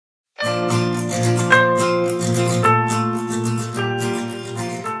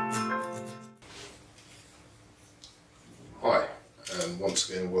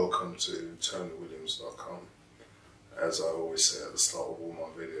welcome to TonyWilliams.com. As I always say at the start of all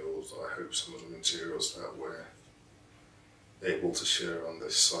my videos, I hope some of the materials that we're able to share on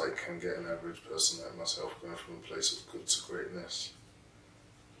this site can get an average person like myself going from a place of good to greatness,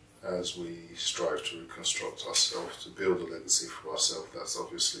 as we strive to reconstruct ourselves, to build a legacy for ourselves that's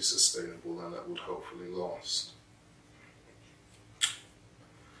obviously sustainable and that would hopefully last.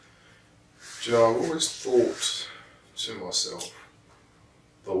 Do you know, I've always thought to myself,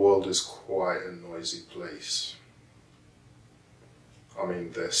 the world is quite a noisy place. I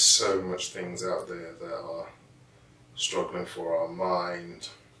mean, there's so much things out there that are struggling for our mind,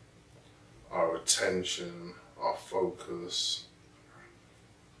 our attention, our focus.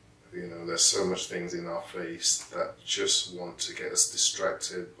 You know, there's so much things in our face that just want to get us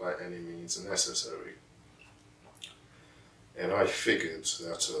distracted by any means necessary. And I figured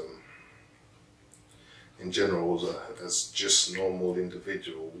that in general, as just normal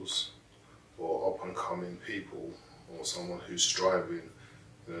individuals or up-and-coming people, or someone who's striving,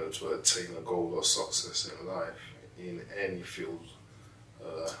 you know, to attain a goal or success in life in any field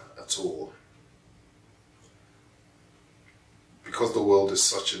at all, because the world is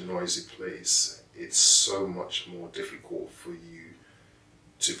such a noisy place, it's so much more difficult for you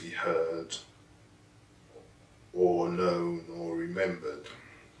to be heard or known or remembered.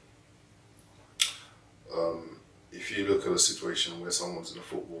 If you look at a situation where someone's in a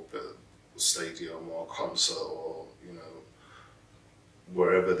football stadium or a concert, or you know,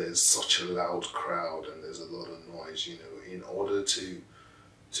 wherever there's such a loud crowd and there's a lot of noise, you know, in order to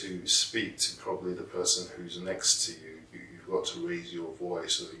speak to probably the person who's next to you, you've got to raise your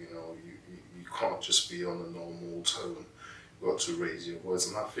voice. Or, you know, you can't just be on a normal tone. You've got to raise your voice,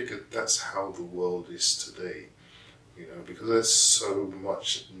 and I figured that's how the world is today. You know, because there's so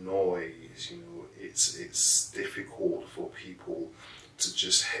much noise, you know, it's difficult for people to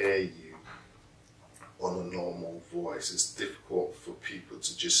just hear you on a normal voice. It's difficult for people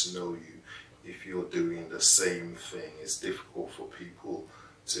to just know you if you're doing the same thing. It's difficult for people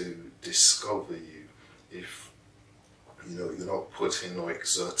to discover you if, you know, you're not putting or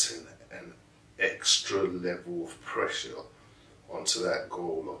exerting an extra level of pressure onto that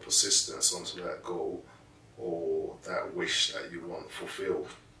goal, or persistence onto that goal, or that wish that you want fulfilled.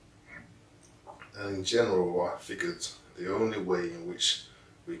 And in general, I figured the only way in which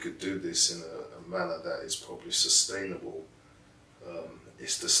we could do this in a manner that is probably sustainable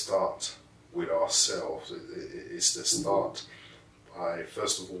is to start with ourselves. It's to start by,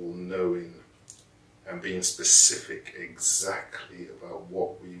 first of all, knowing and being specific exactly about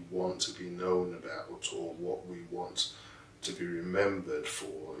what we want to be known about, or what we want to be remembered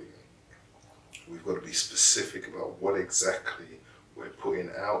for. We've got to be specific about what exactly we're putting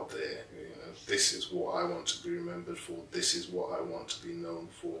out there. You know, this is what I want to be remembered for. This is what I want to be known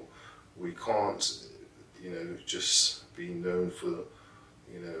for. We can't, you know, just be known for,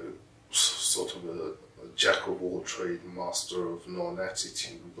 you know, sort of a jack of all trade, master of none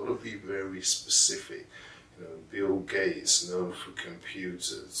attitude. We've got to be very specific. You know, Bill Gates, known for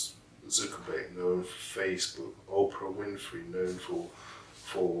computers. Zuckerberg, known for Facebook. Oprah Winfrey, known for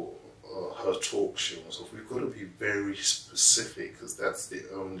her talk shows. So we've got to be very specific, because that's the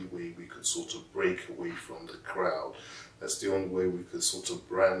only way we could sort of break away from the crowd. That's the only way we could sort of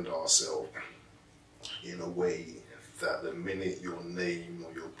brand ourselves in a way that the minute your name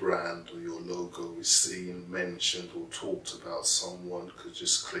or your brand or your logo is seen, mentioned or talked about, someone could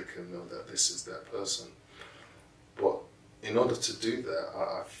just click and know that this is that person. But in order to do that,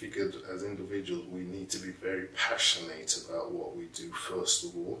 I figured as individuals we need to be very passionate about what we do, first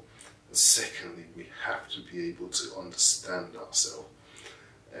of all. And secondly, we have to be able to understand ourselves.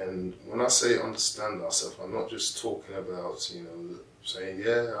 And when I say understand ourselves, I'm not just talking about, you know, saying,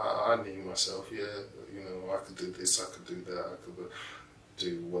 yeah, I need myself, yeah, you know, I could do this, I could do that, I could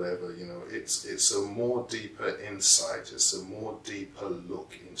do whatever, you know. It's a more deeper insight, it's a more deeper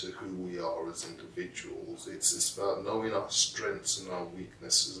look into who we are as individuals. It's about knowing our strengths and our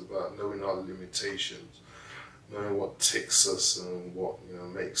weaknesses, about knowing our limitations, knowing what ticks us and what, you know,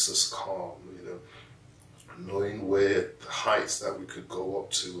 makes us calm, you know, knowing where the heights that we could go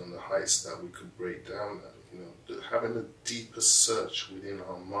up to and the heights that we could break down at, you know, having a deeper search within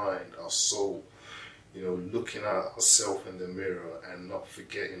our mind, our soul, you know, looking at ourselves in the mirror and not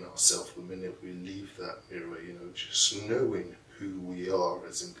forgetting ourselves the minute we leave that mirror, you know, just knowing who we are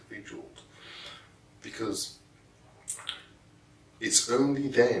as individuals. Because it's only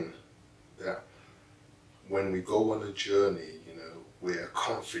then that when we go on a journey, you know, we are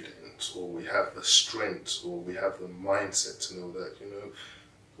confident, or we have the strength, or we have the mindset to know that, you know,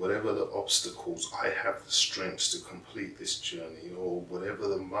 whatever the obstacles, I have the strength to complete this journey, or whatever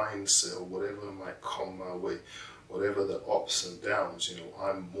the mindset, or whatever might come my way, whatever the ups and downs, you know,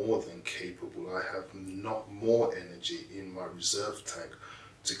 I'm more than capable. I have not more energy in my reserve tank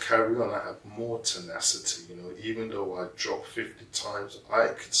to carry on. I have more tenacity, you know, even though I drop 50 times, I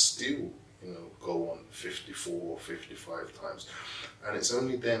could still, you know, go on 54 or 55 times. And it's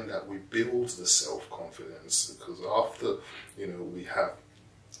only then that we build the self-confidence, because after, you know,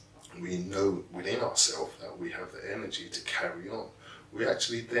 we know within ourselves that we have the energy to carry on, we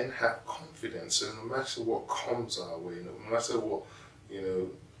actually then have confidence. So no matter what comes our way, no matter what, you know,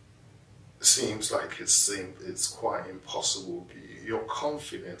 seems like it's quite impossible, you're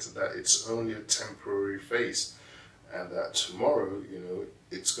confident that it's only a temporary phase, and that tomorrow, you know,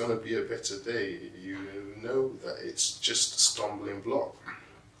 it's going to be a better day. You know that it's just a stumbling block.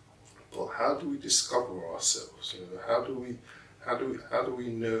 But how do we discover ourselves? You know, how do we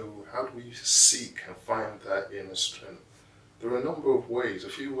know? How do we seek and find that inner strength? There are a number of ways, a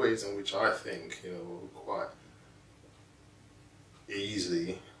few ways in which I think, you know, quite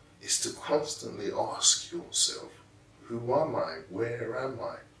easy, is to constantly ask yourself, who am I? Where am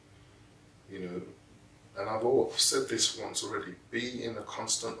I? You know, and I've said this once already, be in a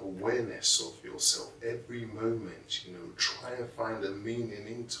constant awareness of yourself every moment, you know, try and find a meaning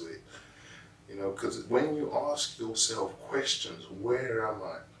into it, you know, because when you ask yourself questions, where am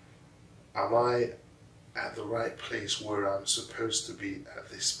I? Am I at the right place where I'm supposed to be at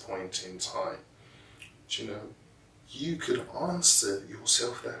this point in time? Do you know, you could answer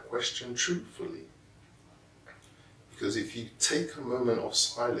yourself that question truthfully. Because if you take a moment of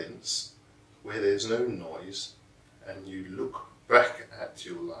silence where there's no noise and you look back at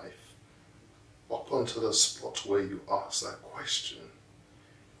your life, up onto the spot where you ask that question,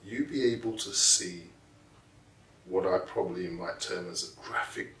 you'll be able to see what I probably might term as a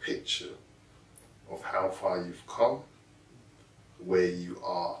graphic picture of how far you've come, where you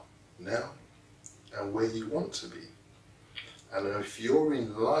are now, and where you want to be. And if you're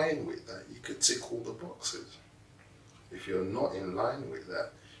in line with that, you could tick all the boxes. If you're not in line with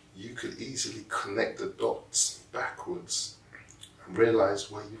that, you could easily connect the dots backwards and realize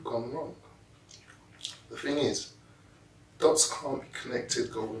where you've gone wrong. The thing is, dots can't be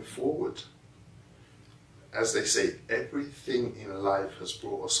connected going forward. As they say, everything in life has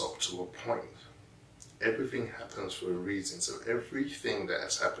brought us up to a point. Everything happens for a reason. So everything that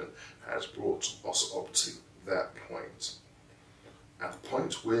has happened has brought us up to that point. At the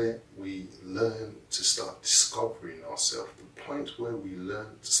point where we learn to start discovering ourselves, the point where we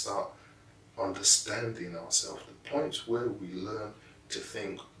learn to start understanding ourselves, the point where we learn to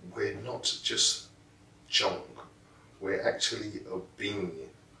think we're not just junk, we're actually a being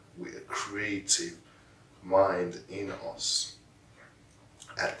with a creative mind in us.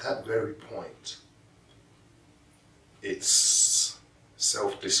 At that very point, it's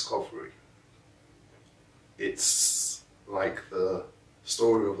self-discovery. It's like the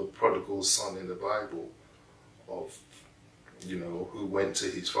story of the prodigal son in the Bible, of, you know, who went to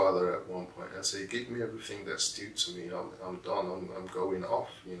his father at one point and said, give me everything that's due to me, I'm done, I'm going off,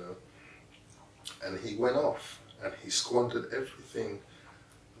 you know. And he went off and he squandered everything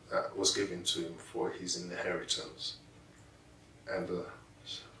that was given to him for his inheritance. And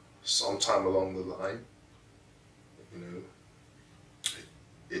sometime along the line, you know,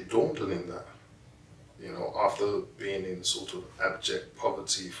 it dawned on him that, you know, after being in sort of abject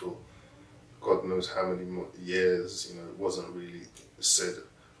poverty for God knows how many years, you know, it wasn't really said,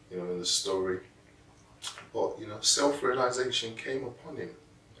 you know, in the story. But, you know, self-realization came upon him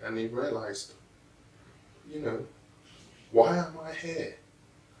and he realized, you know, why am I here?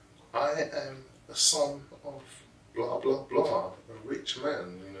 I am a son of blah, blah, blah, a rich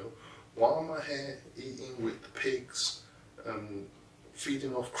man, you know. Why am I here eating with the pigs and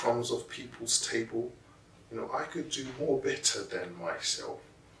feeding off crumbs off people's table? You know, I could do more better than myself.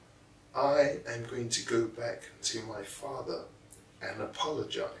 I am going to go back to my father and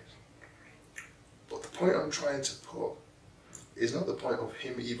apologize. But the point I'm trying to put is not the point of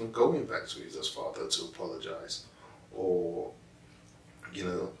him even going back to his father to apologize, or, you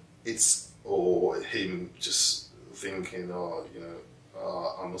know, or him just thinking, oh, you know,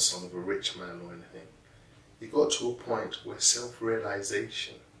 I'm a son of a rich man or anything. He got to a point where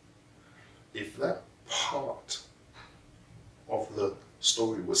self-realization, if that part of the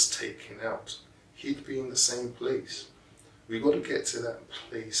story was taken out, he'd be in the same place. We've got to get to that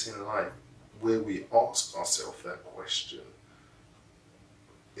place in life where we ask ourselves that question.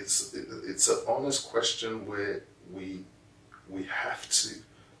 It's an honest question where we have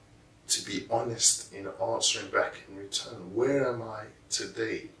to be honest in answering back in return. Where am I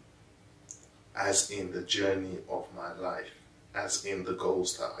today? As in the journey of my life, as in the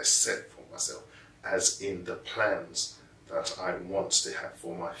goals that I set for myself, as in the plans that I want to have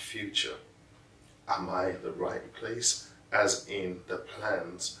for my future. Am I in the right place? As in the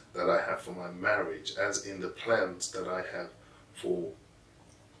plans that I have for my marriage, as in the plans that I have for,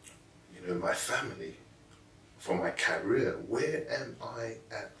 my family, for my career. Where am I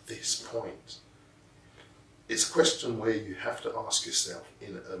at this point? It's a question where you have to ask yourself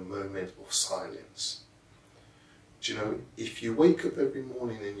in a moment of silence. Do you know, if you wake up every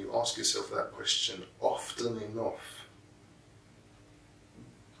morning and you ask yourself that question often enough,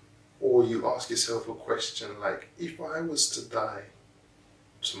 or you ask yourself a question like, if I was to die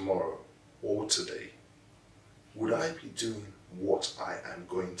tomorrow or today, would I be doing what I am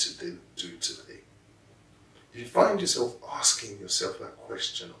going to do today? If you find yourself asking yourself that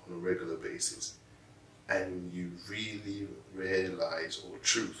question on a regular basis, and you really realize, or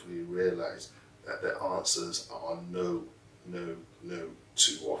truthfully realize, that the answers are no, no, no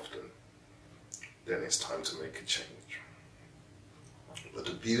too often, then it's time to make a change. But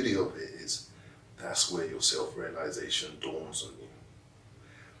the beauty of it is, that's where your self-realization dawns on you.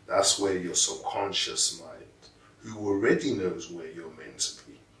 That's where your subconscious mind, who already knows where you're meant to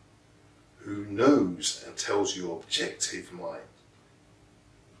be, who knows and tells your objective mind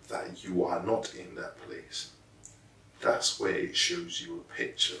that you are not in that place. That's where it shows you a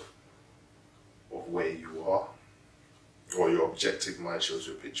picture of where you are, or your objective mind shows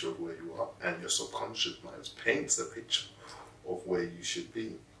you a picture of where you are, and your subconscious mind paints a picture of where you should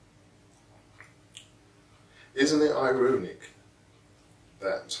be. Isn't it ironic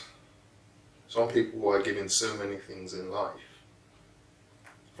that some people are given so many things in life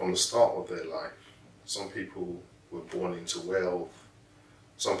from the start of their life? Some people were born into wealth.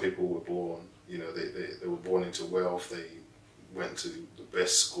 Some people were born, they were born into wealth. They went to the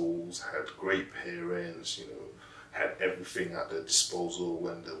best schools, had great parents, had everything at their disposal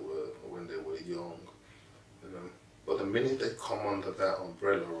when they were young. But the minute they come under that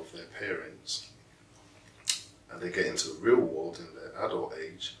umbrella of their parents and they get into the real world in their adult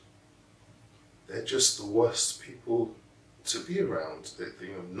age, they're just the worst people to be around.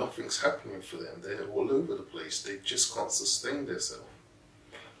 Nothing's happening for them. They're all over the place. They just can't sustain themselves.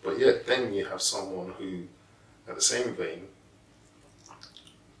 But yet then you have someone who, at the same vein,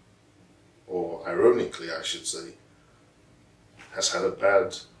 or ironically I should say, has had a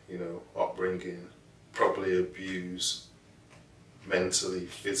bad, upbringing, probably abused, mentally,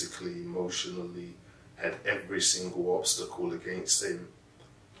 physically, emotionally, had every single obstacle against him,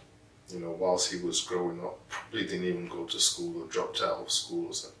 whilst he was growing up, probably didn't even go to school or dropped out of school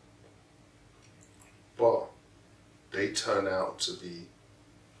or something. But they turn out to be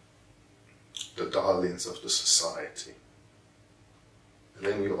the darlings of the society. And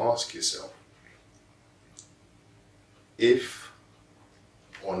then you ask yourself, if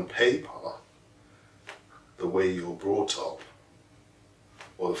on paper, the way you're brought up,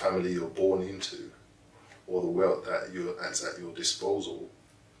 or the family you're born into, or the wealth that's at your disposal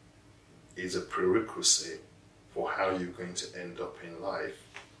is a prerequisite for how you're going to end up in life,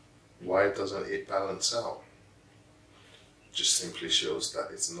 why doesn't it balance out? It just simply shows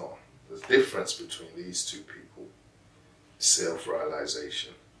that it's not. The difference between these two people,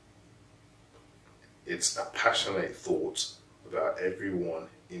 self-realization. It's a passionate thought about everyone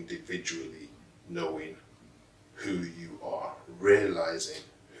individually knowing who you are, realizing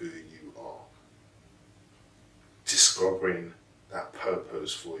who you are, discovering that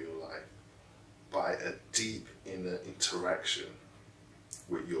purpose for your life by a deep inner interaction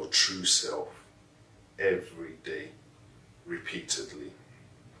with your true self every day, repeatedly.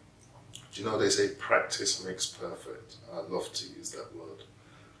 Do you know they say practice makes perfect? I love to use that word.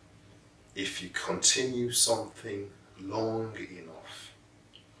 If you continue something long enough,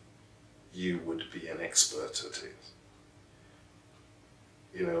 you would be an expert at it.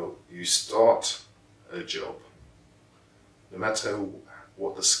 You start a job, no matter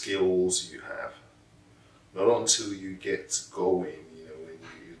what the skills you have, not until you get going, when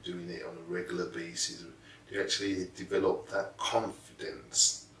you're doing it on a regular basis, you actually develop that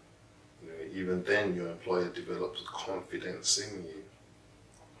confidence. Even then your employer develops confidence in you.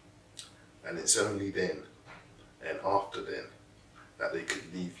 And it's only then and after then that they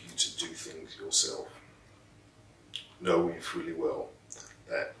could leave you to do things yourself, knowing fully well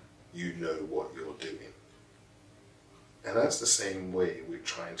that you know what you're doing. And that's the same way we're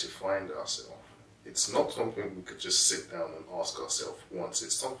trying to find ourselves. It's not something we could just sit down and ask ourselves once.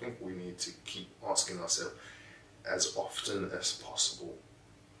 It's something we need to keep asking ourselves as often as possible.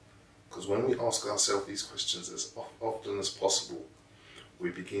 Because when we ask ourselves these questions as often as possible, we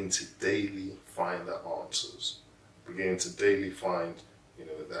begin to daily find the answers. Begin to daily find, you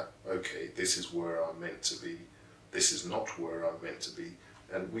know, that, okay, this is where I'm meant to be. This is not where I'm meant to be.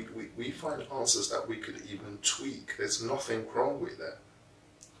 And we find answers that we could even tweak. There's nothing wrong with that.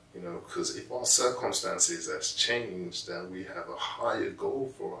 You know, because if our circumstances has changed and we have a higher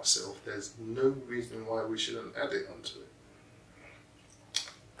goal for ourselves, there's no reason why we shouldn't add it onto it.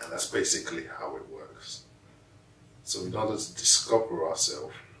 And that's basically how it works. So in order to discover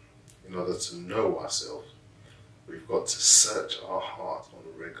ourselves, in order to know ourselves, we've got to search our heart on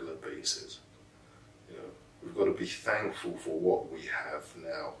a regular basis. You know, we've got to be thankful for what we have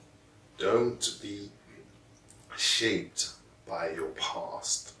now. Don't be shaped by your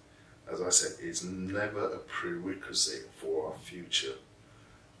past. As I said, it's never a prerequisite for our future.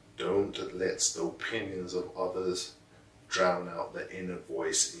 Don't let the opinions of others drown out the inner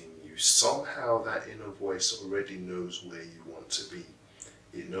voice in you. Somehow that inner voice already knows where you want to be.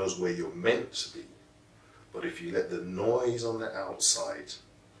 It knows where you're meant to be. But if you let the noise on the outside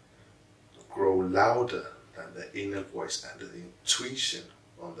grow louder than the inner voice and the intuition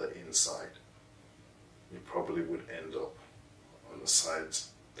on the inside, you probably would end up on the side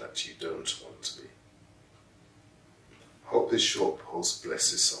that you don't want to be. Hope this short post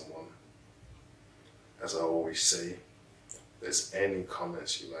blesses someone. As I always say, if there's any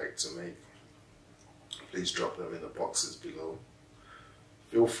comments you'd like to make, please drop them in the boxes below.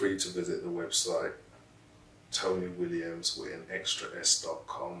 Feel free to visit the website TonyWilliams with an extra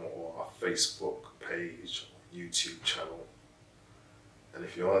s.com or our Facebook page, YouTube channel. And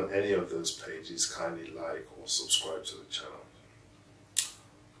if you're on any of those pages, kindly like or subscribe to the channel.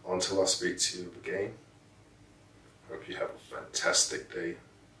 Until I speak to you again, hope you have a fantastic day.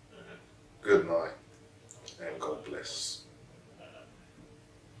 Good night and God bless.